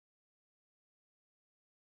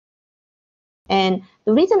And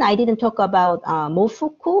the reason I didn't talk about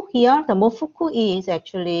mofuku here, the mofuku is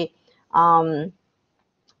actually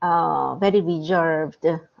very reserved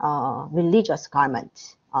religious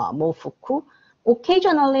garment, mofuku.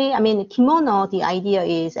 Occasionally, I mean, kimono, the idea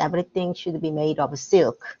is everything should be made of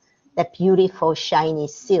silk, that beautiful, shiny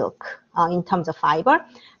silk in terms of fiber.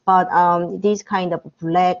 But this kind of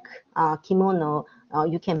black kimono,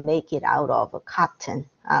 you can make it out of cotton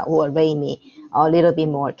or raimi, a little bit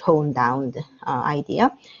more toned down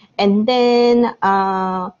idea. And then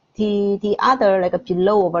the other, like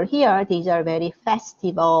below over here, these are very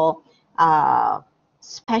festival,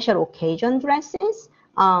 special occasion dresses.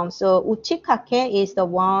 So uchikake is the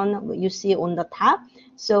one you see on the top.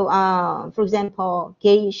 So for example,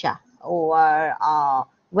 geisha or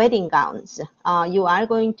wedding gowns, you are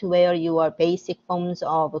going to wear your basic forms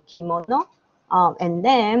of kimono, and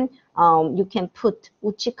then you can put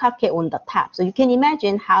uchikake on the top. So you can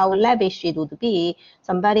imagine how lavish it would be.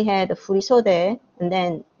 Somebody had furisode, and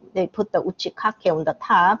then they put the uchikake on the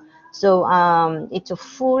top. So it's a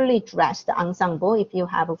fully dressed ensemble if you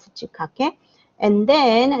have a uchikake. And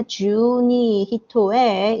then juni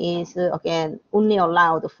hitoe is again only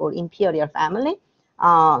allowed for imperial family.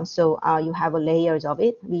 So you have layers of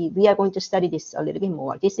it. We are going to study this a little bit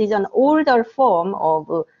more. This is an older form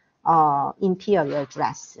of imperial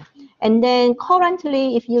dress. And then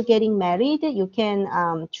currently, if you're getting married, you can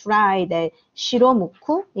try the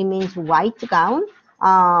shiromuku. It means white gown.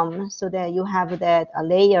 So that you have that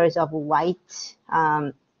layers of white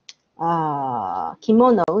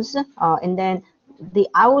kimonos, and then the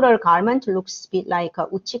outer garment looks a bit like a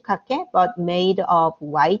uchikake, but made of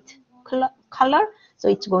white color. So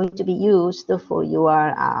it's going to be used for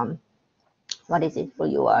your what is it, for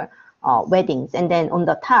your weddings. And then on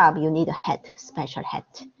the top you need a hat, special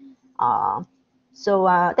hat. So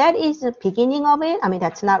that is the beginning of it. I mean,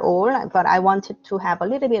 that's not all, but I wanted to have a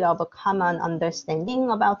little bit of a common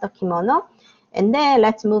understanding about the kimono. And then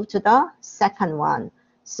let's move to the second one.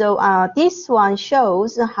 So this one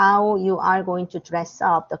shows how you are going to dress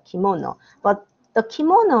up the kimono. But the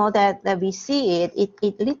kimono that we see it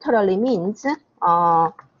literally means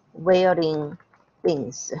wearing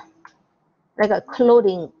things, like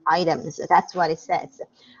clothing items. That's what it says.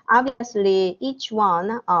 Obviously, each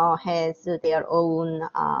one has their own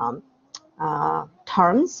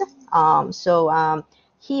terms. So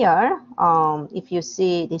here, if you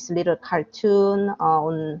see this little cartoon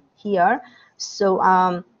on here, so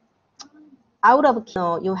out of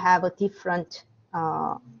kimono, you have a different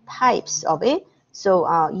types of it. So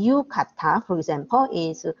yukata, for example,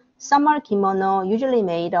 is summer kimono, usually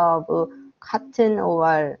made of cotton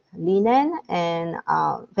or linen and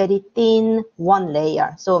very thin one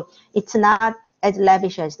layer. So it's not as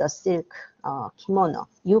lavish as the silk kimono.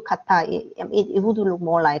 Yukata, it would look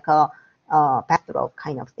more like a bathrobe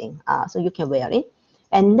kind of thing. So you can wear it.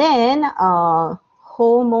 And then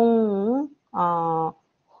homong,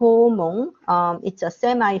 it's a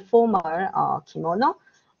semi-formal kimono.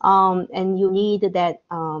 And you need that,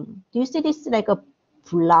 do you see this like a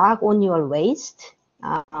block on your waist?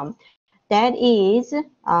 That is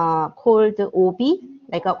called obi,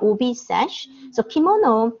 like a obi sash. So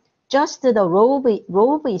kimono, just the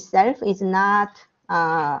robe itself is not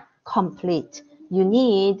complete. You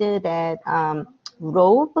need that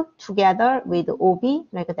robe together with obi,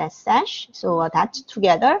 like that sash. So that's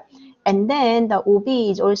together. And then the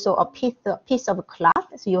obi is also a piece of cloth.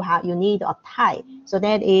 So you need a tie. So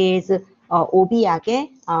that is obiage.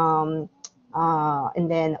 And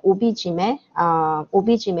then obijime.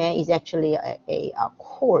 Obijime is actually a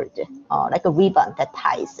cord, like a ribbon that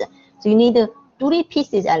ties. So you need 3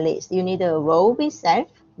 pieces at least. You need a robe itself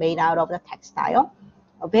made out of the textile,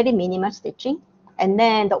 a very minimal stitching. And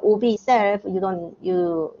then the obi itself,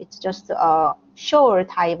 it's just a short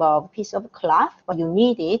type of piece of cloth, but you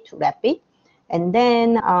need it to wrap it. And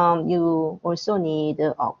then you also need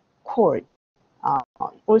a cord.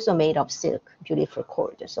 Also made of silk, beautiful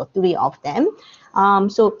cord. So 3 of them.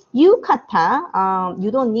 So yukata, you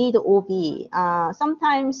don't need obi.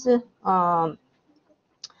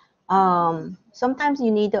 Sometimes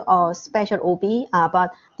you need a special obi,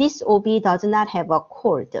 but this obi does not have a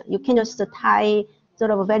cord. You can just tie sort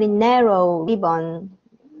of a very narrow ribbon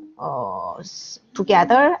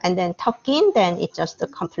together and then tuck in, then it's just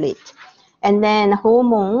complete. And then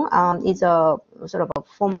homong is a sort of a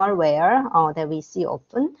formal wear that we see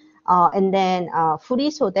often. And then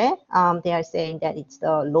furisode, they are saying that it's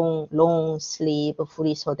the long sleeve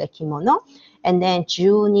furisode kimono. And then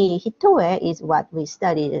juni hitoe is what we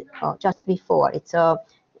studied just before. It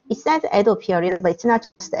says Edo period, but it's not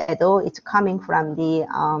just Edo. It's coming from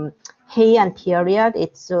the Heian period.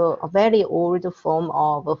 It's a very old form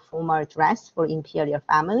of a formal dress for imperial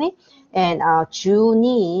family. And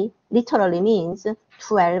Juni literally means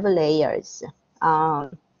 12 layers.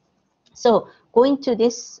 So going to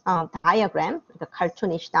this diagram, the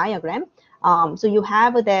cartoonish diagram, so you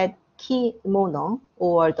have that kimono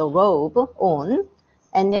or the robe on,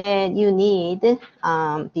 and then you need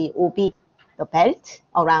the obi, the belt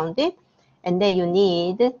around it, and then you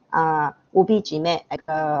need obijime, like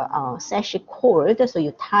a sash cord, so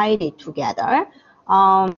you tie it together,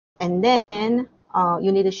 and then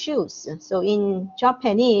you need shoes. So in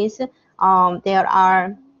Japanese, there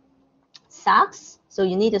are socks. So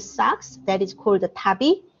you need a socks that is called a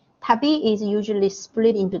tabi. Tabi is usually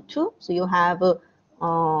split into two. So you have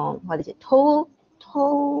what is it? Toe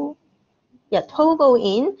go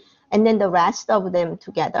in, and then the rest of them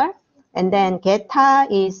together. And then geta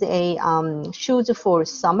is a shoes for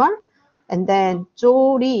summer. And then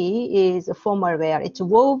jori is formal wear. It's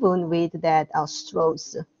woven with that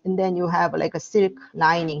straws. And then you have like a silk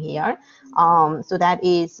lining here. So that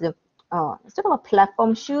is sort of a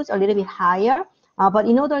platform shoes, a little bit higher. But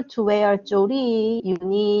in order to wear jori, you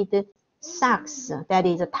need socks. That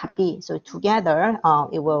is a tabi. So together,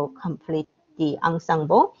 it will complete the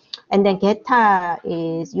ensemble. And then geta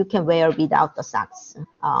is you can wear without the socks.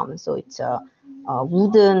 So it's a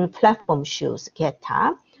wooden platform shoes,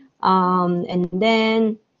 geta. And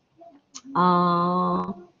then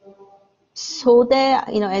so that,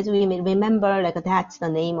 as we remember, like that's the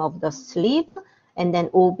name of the sleeve. And then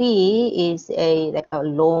obi is like a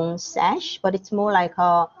long sash, but it's more like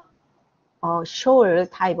a shawl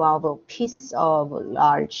type of a piece of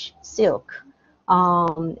large silk.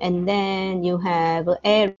 And then you have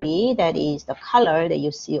eri, that is the color that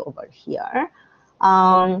you see over here.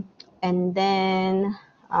 And then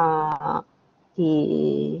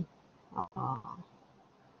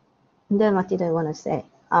then what did I want to say?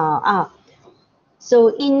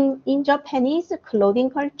 So in Japanese clothing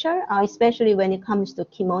culture, especially when it comes to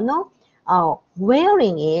kimono,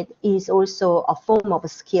 wearing it is also a form of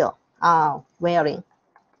skill. Wearing.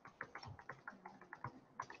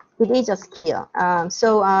 It is a skill.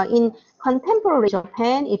 So in contemporary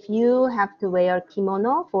Japan, if you have to wear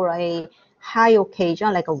kimono for a high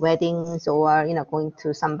occasion, like a weddings or going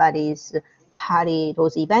to somebody's party,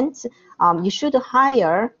 those events, you should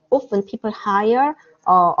hire. Often people hire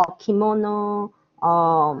a kimono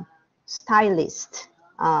stylist.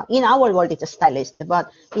 In our world, it's a stylist,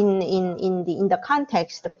 but in the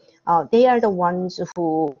context, they are the ones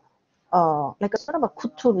who like a sort of a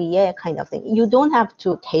couturier kind of thing. You don't have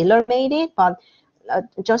to tailor-made it, but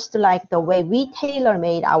just like the way we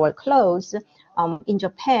tailor-made our clothes, in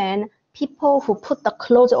Japan, people who put the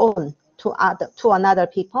clothes on to another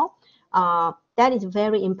people, that is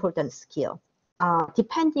very important skill.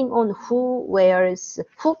 Depending on who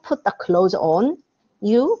put the clothes on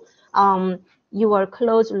you, your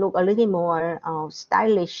clothes look a little more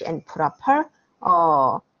stylish and proper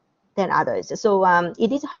than others. So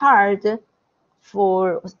it is hard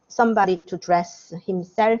for somebody to dress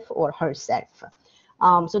himself or herself.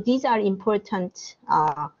 So these are important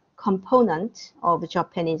components of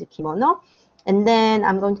Japanese kimono. And then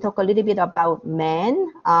I'm going to talk a little bit about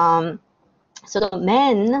men. So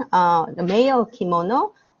the male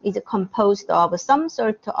kimono is composed of some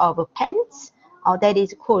sort of pants that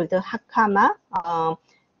is called hakama.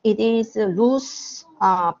 It is loose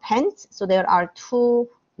pants, so there are two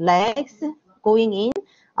legs going in,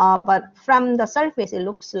 but from the surface it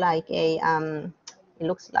looks like a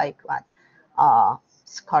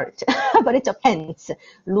skirt, but it's a pants,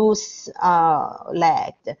 loose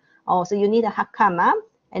legged. So you need a hakama,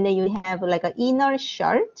 and then you have like an inner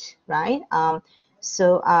shirt, right?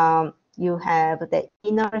 So you have the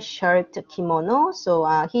inner shirt kimono. So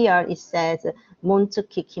here it says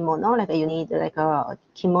montsuki kimono, like you need like a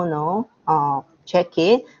kimono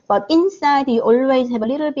jacket, but inside you always have a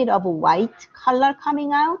little bit of white color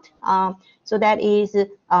coming out. So that is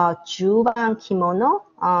juban kimono,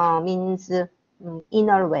 means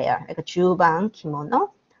inner wear, like a juban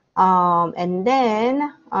kimono. And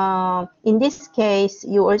then in this case,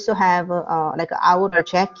 you also have like an outer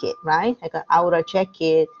jacket, right? Like an outer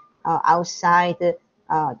jacket outside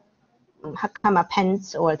hakama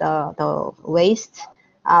pants or the waist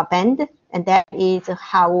band, and that is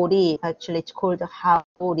haori. Actually, it's called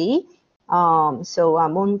haori. So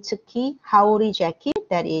montsuki haori jacket,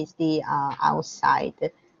 that is the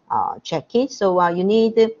outside jacket. So you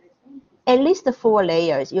need at least 4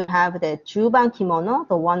 layers. You have the juban kimono,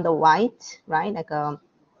 the white, right? Like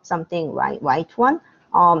something white one.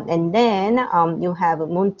 And then you have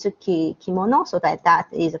montsuki kimono, so that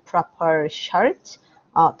is a proper shirt.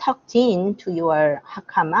 tucked in to your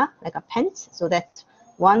hakama, like a pants. So that's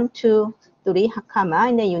 1, 2, 3 hakama,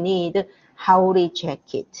 and then you need haori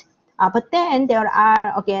jacket. But then there are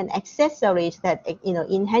again accessories that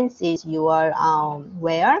enhances your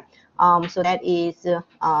wear. So that is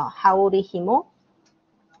haori himo,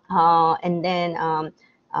 and then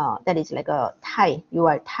that is like a tie. You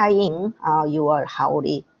are tying your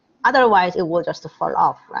haori. Otherwise, it will just fall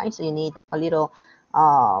off, right? So you need a little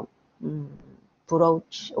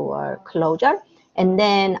brooch or closure. And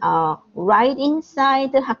then right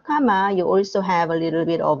inside the hakama, you also have a little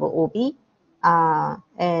bit of obi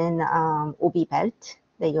and obi belt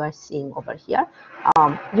that you are seeing over here.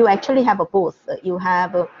 You actually have both. You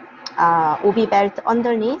have obi belt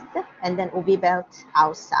underneath and then obi belt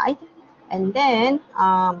outside. And then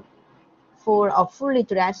for a fully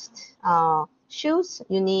dressed shoes,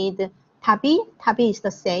 you need tabi. Tabi is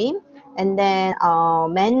the same. And then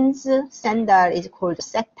men's sandal is called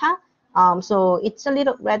seta. So it's a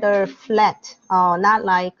little rather flat, not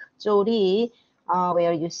like jori,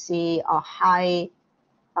 where you see a high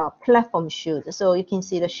platform shoes. So you can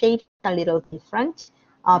see the shape a little different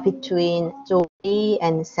between jori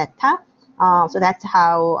and seta. So that's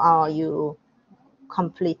how you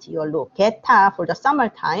complete your look. Geta for the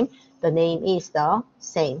summertime, the name is the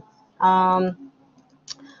same.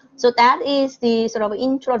 So that is the sort of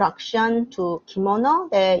introduction to kimono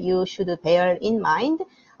that you should bear in mind.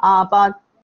 But